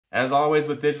As always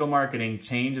with digital marketing,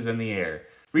 change is in the air.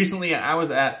 Recently, I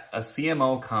was at a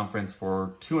CMO conference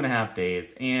for 2.5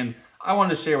 days, and I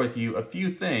wanted to share with you a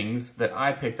few things that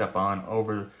I picked up on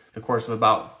over the course of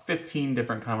about 15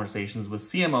 different conversations with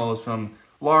CMOs from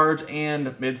large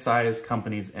and mid-sized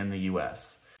companies in the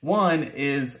US. One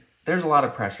is there's a lot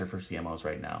of pressure for CMOs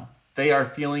right now. They are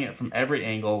feeling it from every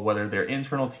angle, whether their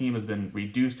internal team has been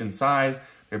reduced in size,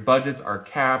 their budgets are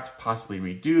capped, possibly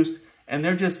reduced, and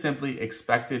they're just simply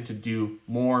expected to do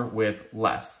more with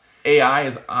less. AI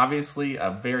is obviously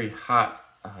a very hot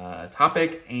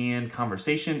topic and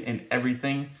conversation in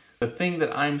everything. The thing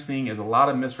that I'm seeing is a lot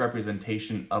of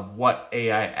misrepresentation of what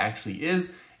AI actually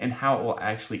is and how it will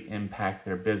actually impact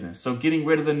their business. So getting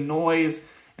rid of the noise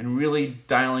and really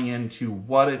dialing into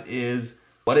what it is,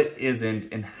 what it isn't,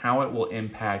 and how it will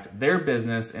impact their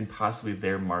business and possibly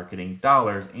their marketing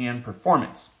dollars and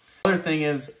performance. Other thing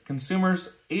is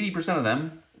consumers, 80% of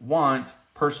them want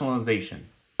personalization.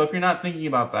 So if you're not thinking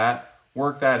about that,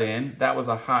 work that in. That was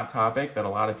a hot topic that a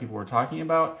lot of people were talking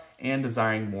about and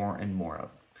desiring more and more of.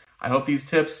 I hope these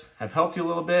tips have helped you a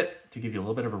little bit to give you a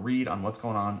little bit of a read on what's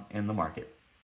going on in the market.